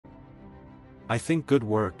I think good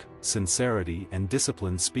work, sincerity and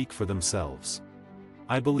discipline speak for themselves.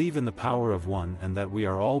 I believe in the power of one and that we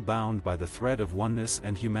are all bound by the thread of oneness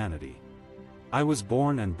and humanity. I was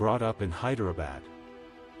born and brought up in Hyderabad.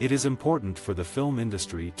 It is important for the film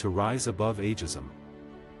industry to rise above ageism.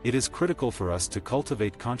 It is critical for us to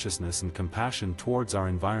cultivate consciousness and compassion towards our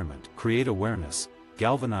environment, create awareness,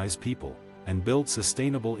 galvanize people, and build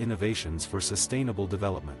sustainable innovations for sustainable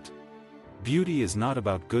development. Beauty is not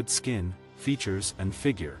about good skin, features and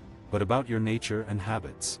figure, but about your nature and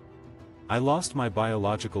habits. I lost my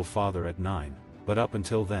biological father at 9, but up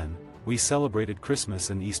until then, we celebrated Christmas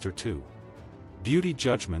and Easter too. Beauty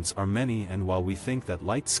judgments are many, and while we think that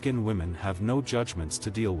light-skinned women have no judgments to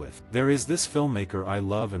deal with, there is this filmmaker I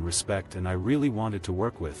love and respect and I really wanted to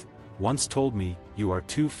work with, once told me, "You are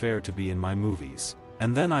too fair to be in my movies."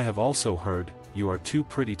 And then I have also heard, "You are too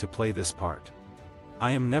pretty to play this part." I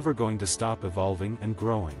am never going to stop evolving and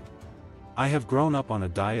growing. I have grown up on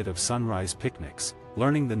a diet of sunrise picnics,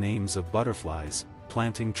 learning the names of butterflies,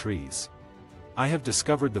 planting trees. I have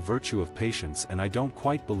discovered the virtue of patience, and I don't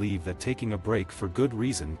quite believe that taking a break for good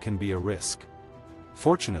reason can be a risk.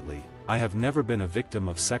 Fortunately, I have never been a victim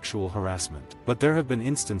of sexual harassment, but there have been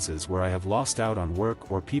instances where I have lost out on work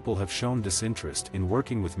or people have shown disinterest in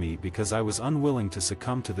working with me because I was unwilling to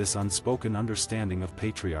succumb to this unspoken understanding of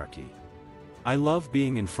patriarchy. I love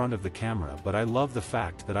being in front of the camera, but I love the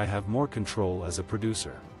fact that I have more control as a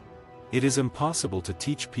producer. It is impossible to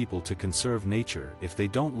teach people to conserve nature if they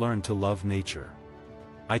don't learn to love nature.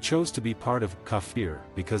 I chose to be part of Kafir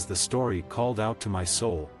because the story called out to my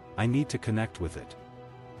soul. I need to connect with it.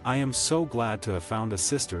 I am so glad to have found a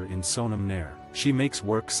sister in Sonam Nair. She makes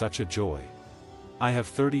work such a joy. I have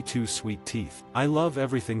 32 sweet teeth. I love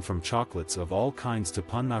everything from chocolates of all kinds to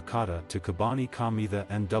panna cotta to kabani kamida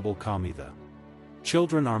and double kamida.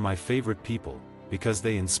 Children are my favorite people, because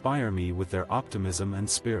they inspire me with their optimism and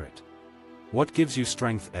spirit. What gives you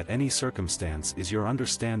strength at any circumstance is your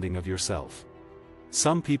understanding of yourself.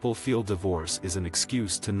 Some people feel divorce is an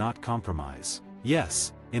excuse to not compromise.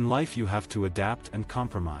 Yes, in life you have to adapt and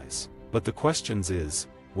compromise. But the question is,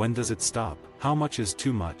 when does it stop? How much is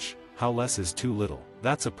too much? How less is too little?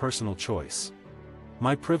 That's a personal choice.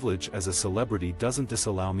 My privilege as a celebrity doesn't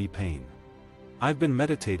disallow me pain. I've been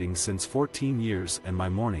meditating since 14 years and my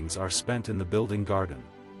mornings are spent in the building garden.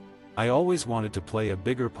 I always wanted to play a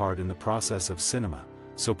bigger part in the process of cinema,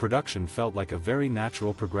 so production felt like a very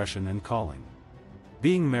natural progression and calling.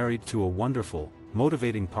 Being married to a wonderful,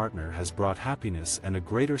 motivating partner has brought happiness and a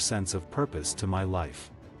greater sense of purpose to my life.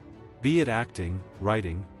 Be it acting,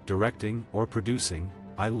 writing, directing, or producing,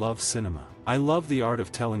 I love cinema. I love the art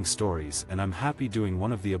of telling stories, and I'm happy doing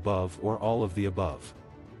one of the above or all of the above.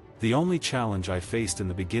 The only challenge I faced in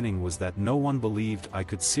the beginning was that no one believed I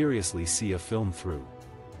could seriously see a film through.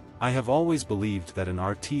 I have always believed that an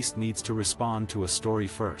artiste needs to respond to a story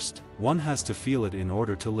first. One has to feel it in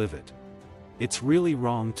order to live it. It's really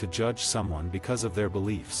wrong to judge someone because of their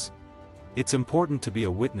beliefs. It's important to be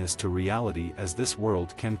a witness to reality, as this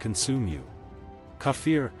world can consume you.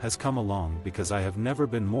 Kafir has come along because I have never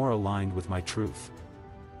been more aligned with my truth.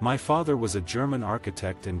 My father was a German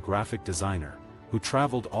architect and graphic designer, who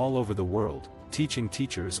traveled all over the world, teaching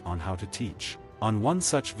teachers on how to teach. On one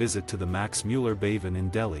such visit to the Max Muller Bhavan in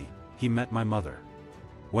Delhi, he met my mother.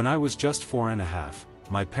 When I was just 4.5,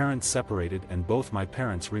 my parents separated and both my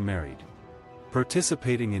parents remarried.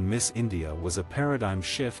 Participating in Miss India was a paradigm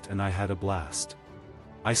shift and I had a blast.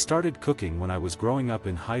 I started cooking when I was growing up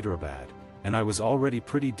in Hyderabad, and I was already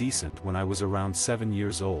pretty decent when I was around 7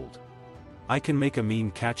 years old. I can make a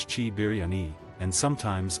mean kachchi biryani, and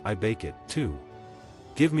sometimes I bake it, too.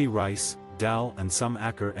 Give me rice, dal and some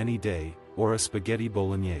akar any day, or a spaghetti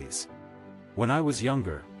bolognese. When I was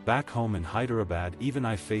younger, back home in Hyderabad, even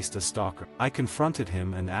I faced a stalker. I confronted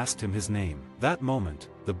him and asked him his name. That moment,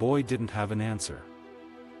 the boy didn't have an answer.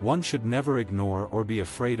 One should never ignore or be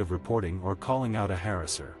afraid of reporting or calling out a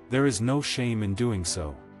harasser. There is no shame in doing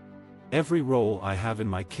so. Every role I have in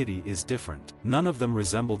my kitty is different. None of them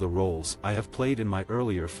resemble the roles I have played in my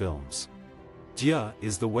earlier films. Dia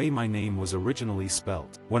is the way my name was originally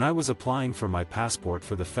spelt. When I was applying for my passport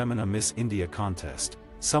for the Femina Miss India contest,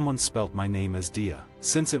 someone spelt my name as Dia.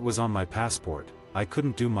 Since it was on my passport, I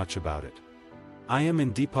couldn't do much about it. I am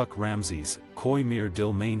in Deepak Ramsey's Koi Mir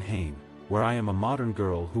Dil Main Hain, where I am a modern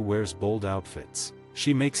girl who wears bold outfits.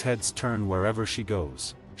 She makes heads turn wherever she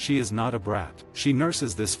goes. She is not a brat. She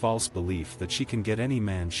nurses this false belief that she can get any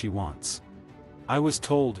man she wants. I was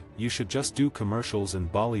told, you should just do commercials in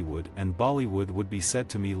Bollywood, and Bollywood would be said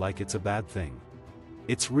to me like it's a bad thing.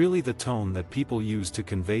 It's really the tone that people use to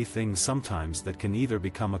convey things sometimes that can either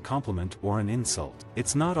become a compliment or an insult.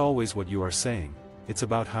 It's not always what you are saying, it's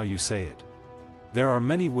about how you say it. There are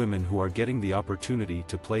many women who are getting the opportunity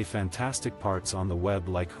to play fantastic parts on the web,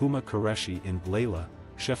 like Huma Qureshi in Layla,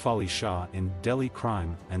 Shefali Shah in Delhi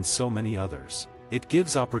Crime, and so many others. It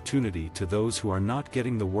gives opportunity to those who are not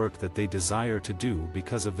getting the work that they desire to do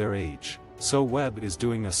because of their age. So web is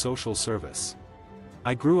doing a social service.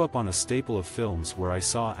 I grew up on a staple of films where I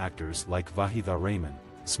saw actors like Vahida Rahman,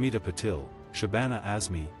 Smita Patil, Shabana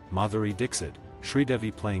Azmi, Madhuri Dixit,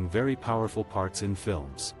 Sridevi playing very powerful parts in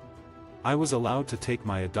films. I was allowed to take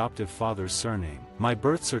my adoptive father's surname. My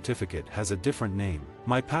birth certificate has a different name.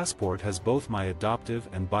 My passport has both my adoptive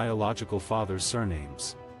and biological father's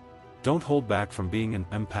surnames. Don't hold back from being an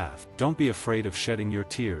empath. Don't be afraid of shedding your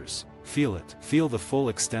tears. Feel it. Feel the full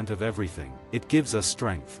extent of everything. It gives us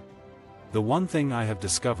strength. The one thing I have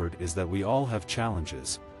discovered is that we all have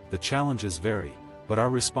challenges. The challenges vary, but our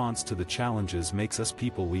response to the challenges makes us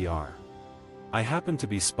people we are. I happened to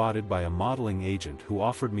be spotted by a modeling agent who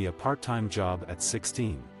offered me a part-time job at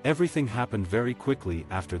 16. Everything happened very quickly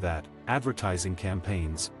after that: advertising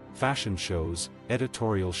campaigns, fashion shows,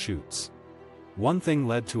 editorial shoots. One thing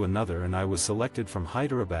led to another and I was selected from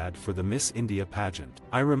Hyderabad for the Miss India pageant.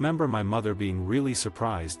 I remember my mother being really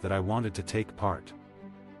surprised that I wanted to take part.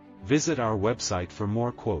 Visit our website for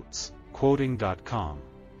more quotes, quoting.com.